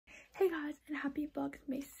Hey guys, and happy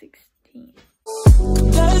Vlogmas 16.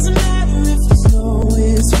 Doesn't matter if the snow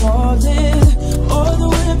is falling or the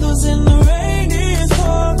windows in the rain is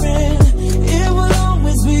pouring. It will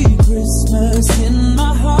always be Christmas in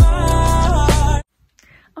my heart.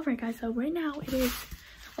 Alright guys, so right now it is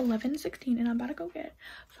 11:16 and I'm about to go get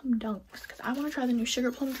some dunks because I want to try the new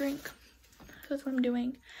sugar plum drink. So that's what I'm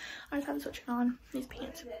doing. I just have to switch on these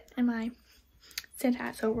pants and my Santa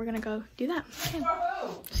hat, so we're gonna go do that. Okay.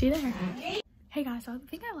 See you there. Hey guys, so I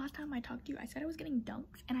think that last time I talked to you, I said I was getting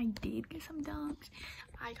dunks, and I did get some dunks.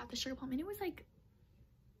 I got the sugar plum, and it was like,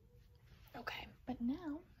 okay. But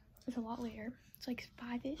now, it's a lot later. It's like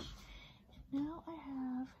 5-ish. Now I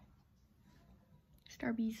have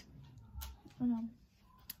starbies. Oh no,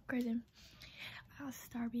 crazy. I have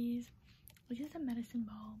starbies, which is a medicine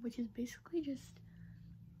ball, which is basically just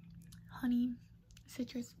honey,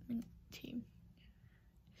 citrus, mint tea.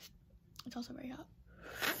 It's also very hot.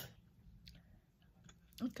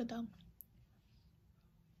 It's good though.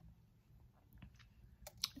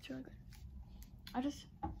 It's really good. I guess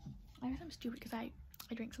I'm stupid because I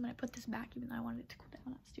drank some and I put this back even though I wanted it to cool down.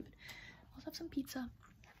 I'm not stupid. I also have some pizza.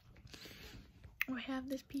 I have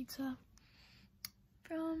this pizza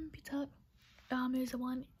from Pizza Hut. Is the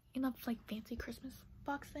one in the like fancy Christmas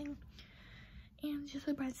box thing. And just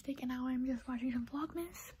a breadstick, and now I'm just watching some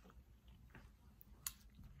vlogmas.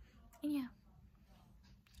 And yeah.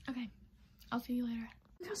 Okay. I'll see you later.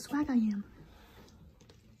 Look how swag I am.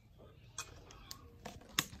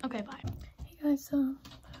 Okay, bye. Hey guys, so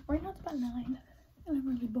right now it's about 9 and I'm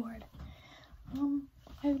really bored.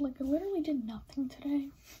 I literally did nothing today.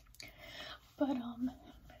 But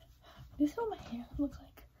this is what my hair looks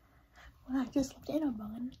like when I just left it in a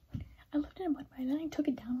bun. I left it in a bun, but then I took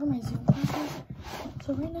it down for my Zoom classes.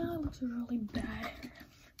 So right now it looks really bad.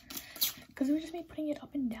 Because it was just me putting it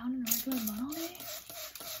up and down in a regular bun all day.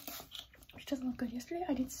 Which doesn't look good. Yesterday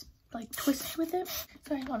I did like twist with it.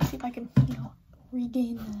 So I want to see if I can, you know,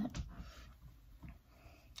 regain that.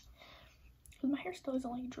 Because my hair still isn't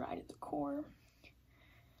like dried at the core.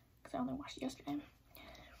 Because I only washed it yesterday.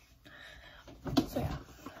 So yeah.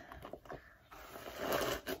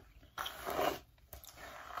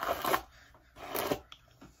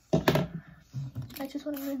 I just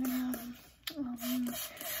want to live in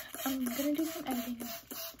I'm gonna do some editing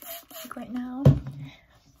like right now.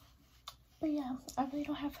 But yeah, I really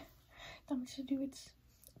don't have that much to do. It's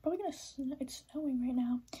probably gonna it's snowing right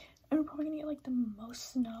now. And we're probably gonna get like the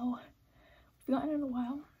most snow we've gotten in a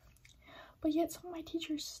while. But yet some of my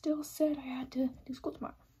teachers still said I had to do school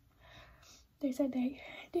tomorrow. They said they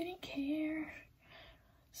didn't care.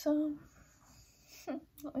 So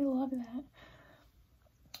I love that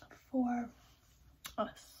for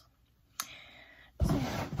us.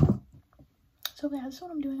 So yeah, this is what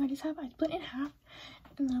I'm doing. I split it in half,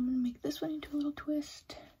 and then I'm gonna make this one into a little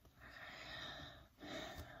twist,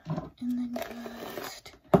 and then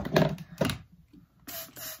just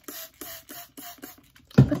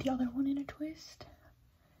put the other one in a twist,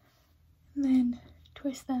 and then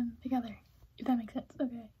twist them together, if that makes sense.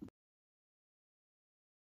 Okay.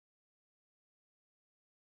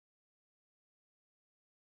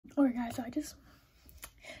 Alright guys, so I just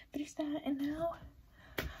finished that, and now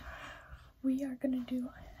we are gonna do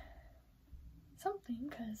something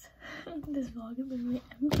because this vlog is literally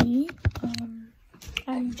empty. I'm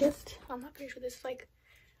not finished with this. Like,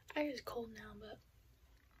 it's cold now, but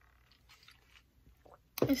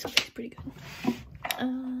this tastes pretty good.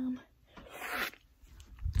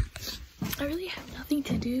 I really have nothing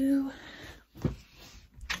to do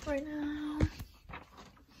right now,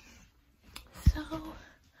 so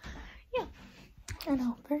yeah, I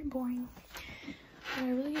know, very boring, but I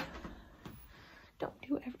really don't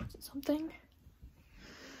do something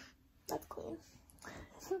that's clean.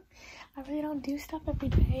 I really don't do stuff every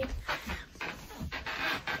day.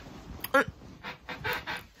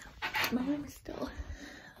 My room is still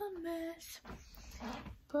a mess,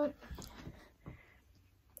 but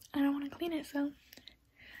I don't want to clean it, so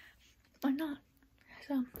I'm not.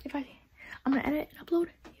 So I'm gonna edit and upload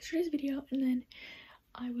yesterday's video, and then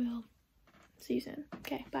I will see you soon.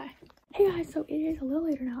 Okay, bye. Hey guys, so it is a little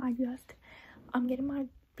later now. I'm getting my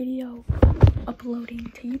video uploading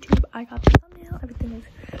to YouTube. I got the thumbnail. Everything is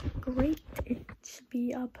great. It should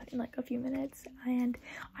be up in like a few minutes. And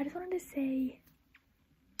I just wanted to say,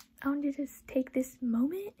 I wanted to just take this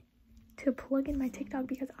moment to plug in my TikTok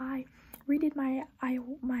because I redid my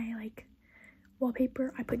like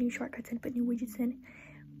wallpaper. I put new shortcuts in, put new widgets in.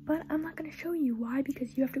 But I'm not gonna show you why,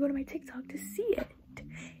 because you have to go to my TikTok to see it.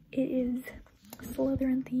 It is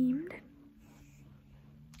Slytherin themed.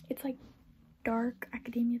 It's like dark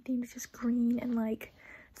academia themed. It's just green and like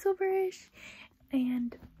silverish.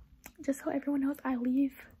 And just so everyone knows, I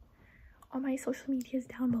leave all my social medias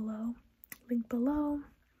down below, link below.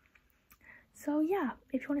 So yeah,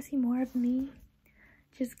 if you want to see more of me,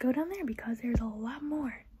 just go down there because there's a lot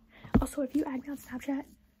more. Also, if you add me on Snapchat,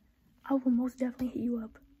 I will most definitely hit you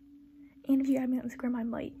up. And if you add me on Instagram, I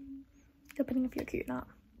might, depending if you're cute or not.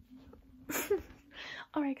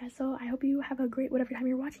 Alright guys, so I hope you have a great whatever time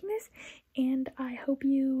you're watching this, and I hope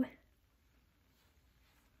you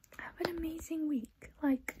have an amazing week.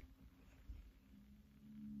 Like,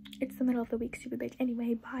 it's the middle of the week, stupid bitch.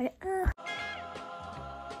 Anyway, bye.